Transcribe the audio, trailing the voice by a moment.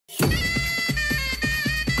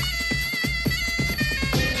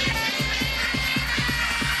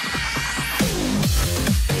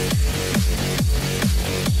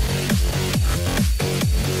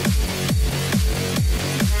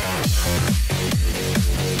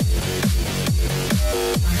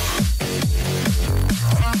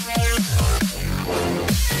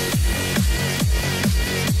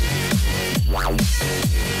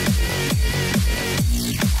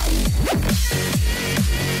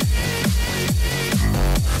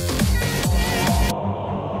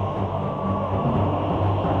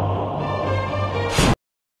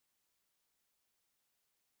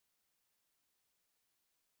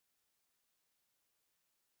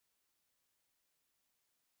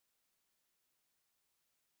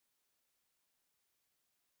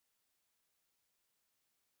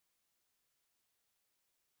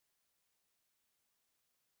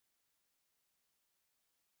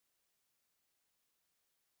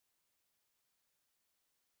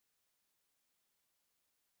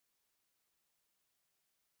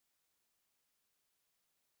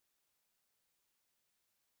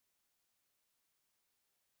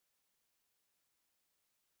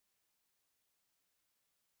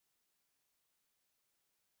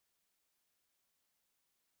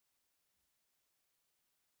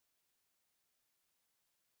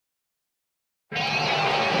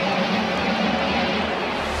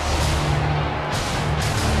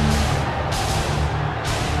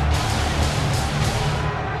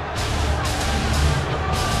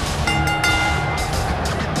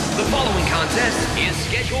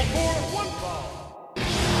scheduled for one fall.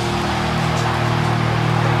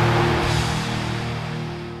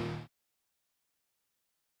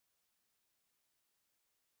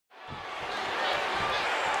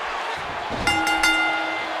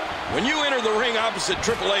 When you enter the ring opposite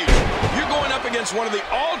Triple H, you're going up against one of the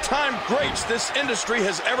all-time greats this industry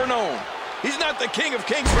has ever known. He's not the king of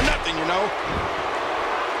kings for nothing, you know.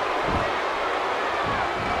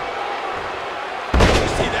 You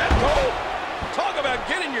see that goal? Talk about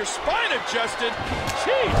getting your spine adjusted.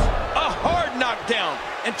 Jeez, a hard knockdown.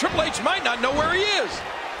 And Triple H might not know where he is.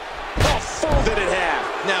 Oh, folded in half.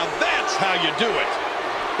 Now that's how you do it.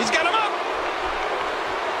 He's got him up.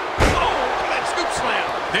 Oh, that scoop slam.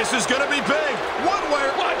 This is going to be big. One way.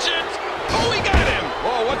 Watch it. Oh, he got him.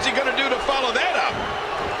 Whoa, what's he going to do to follow that up?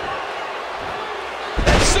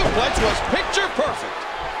 That suplex was picture perfect.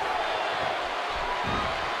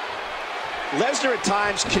 Lesnar at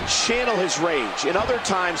times can channel his rage. In other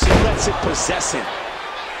times, he lets it possess him.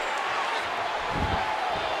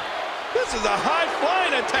 This is a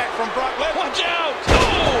high-flying attack from Brock Lesnar. Watch out.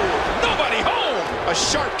 Oh, nobody home. A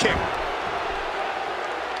sharp kick.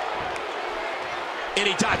 And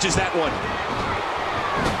he dodges that one.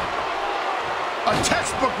 A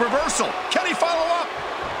textbook reversal. Can he follow up?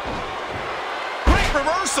 Great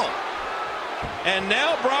reversal. And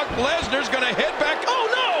now Brock Lesnar's going to head back. Oh,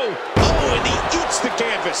 no! Oh, and he eats the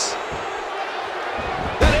canvas.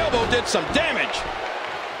 That elbow did some damage.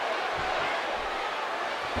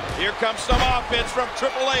 Here comes some offense from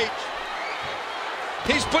Triple H.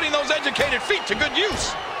 He's putting those educated feet to good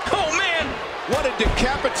use. Oh, man! What a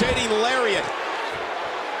decapitating lariat.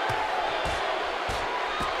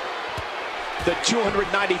 The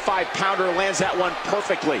 295-pounder lands that one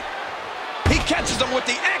perfectly. He catches him with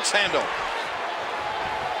the axe handle.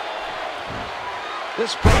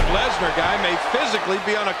 This Brock Lesnar guy may physically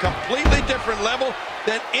be on a completely different level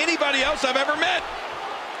than anybody else I've ever met.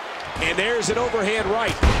 And there's an overhand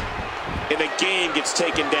right. And the game gets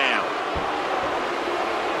taken down.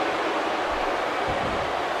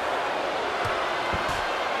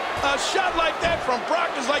 A shot like that from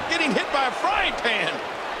Brock is like getting hit by a frying pan.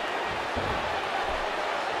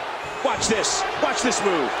 Watch this. Watch this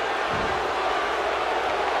move.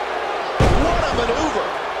 What a maneuver.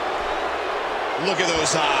 Look at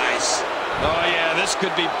those eyes. Oh, yeah, this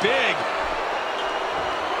could be big.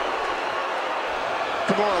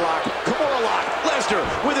 Kimura lock. Kimura lock. Lesnar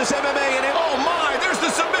with his MMA and Oh, my. There's the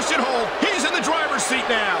submission hold. He's in the driver's seat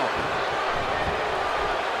now.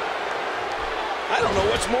 I don't know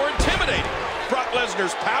what's more intimidating. Brock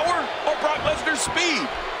Lesnar's power or Brock Lesnar's speed?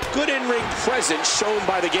 Good in-ring presence shown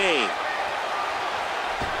by the game.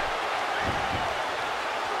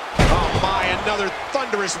 Oh, my. Another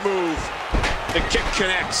thunderous move. The kick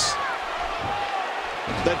connects.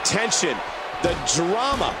 The tension, the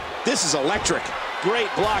drama. This is electric. Great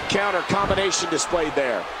block counter combination displayed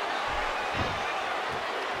there.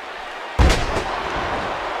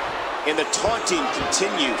 And the taunting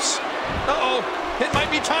continues. Uh-oh, it might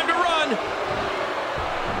be time to run.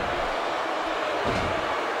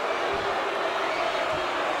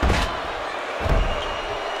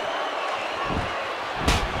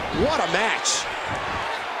 What a match.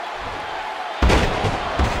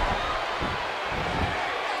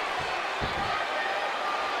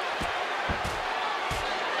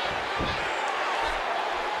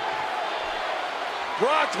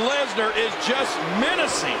 Brock Lesnar is just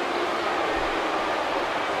menacing.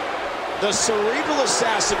 The cerebral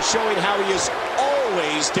assassin showing how he is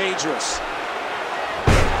always dangerous.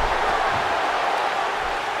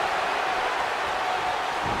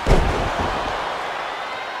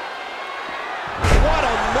 What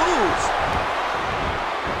a move!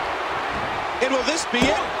 And will this be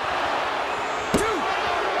it? 2,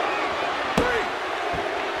 3.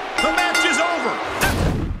 The match is over.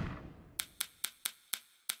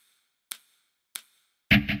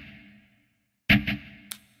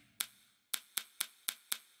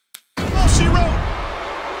 She wrote.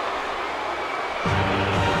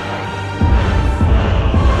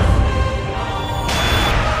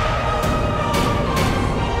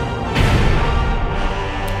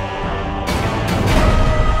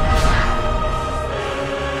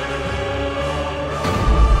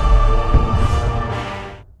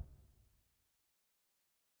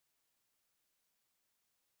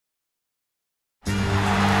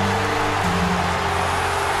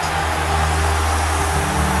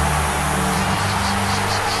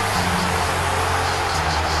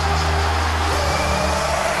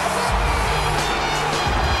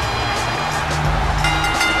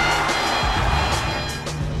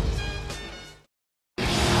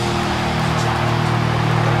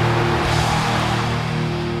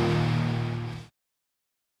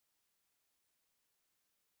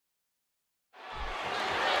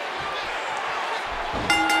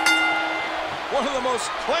 one of the most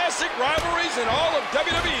classic rivalries in all of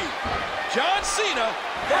WWE. John Cena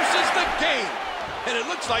versus The Game. And it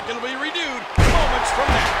looks like it'll be renewed moments from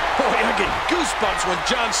now. Boy, I get goosebumps when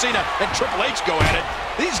John Cena and Triple H go at it.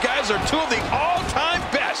 These guys are two of the all-time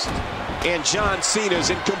best. And John Cena's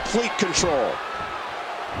in complete control.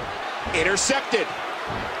 Intercepted.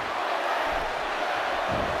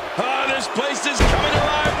 Oh, this place is coming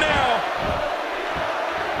alive now.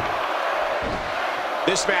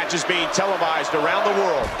 This match is being televised around the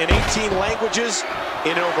world in 18 languages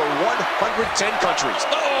in over 110 countries.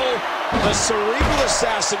 Uh-oh. The cerebral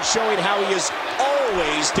assassin showing how he is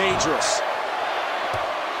always dangerous.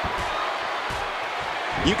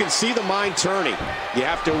 You can see the mind turning. You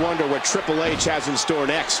have to wonder what Triple H has in store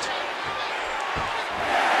next.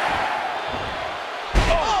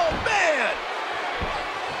 Oh, man!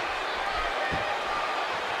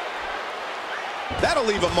 That'll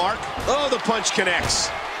leave a mark. Oh, the punch connects.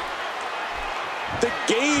 The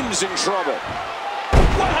Game's in trouble.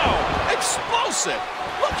 Wow! Explosive!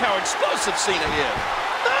 Look how explosive Cena is.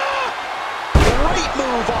 Ah! Great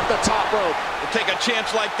move off the top rope. To take a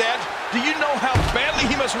chance like that, do you know how badly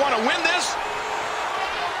he must want to win this?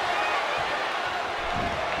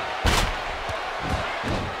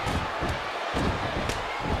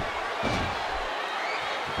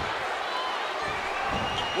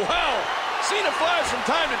 Wow! Cena flies from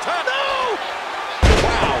time to time. No!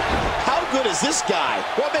 Wow, how good is this guy?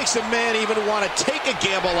 What makes a man even want to take a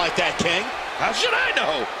gamble like that, King? How should I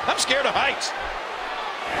know? I'm scared of heights.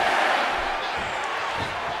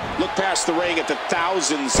 Look past the ring at the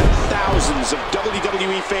thousands and thousands of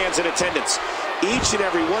WWE fans in attendance. Each and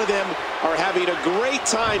every one of them are having a great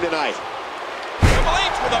time tonight. Triple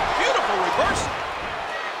H with a beautiful reversal.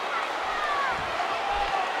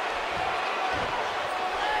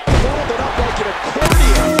 Folded up like an accordion.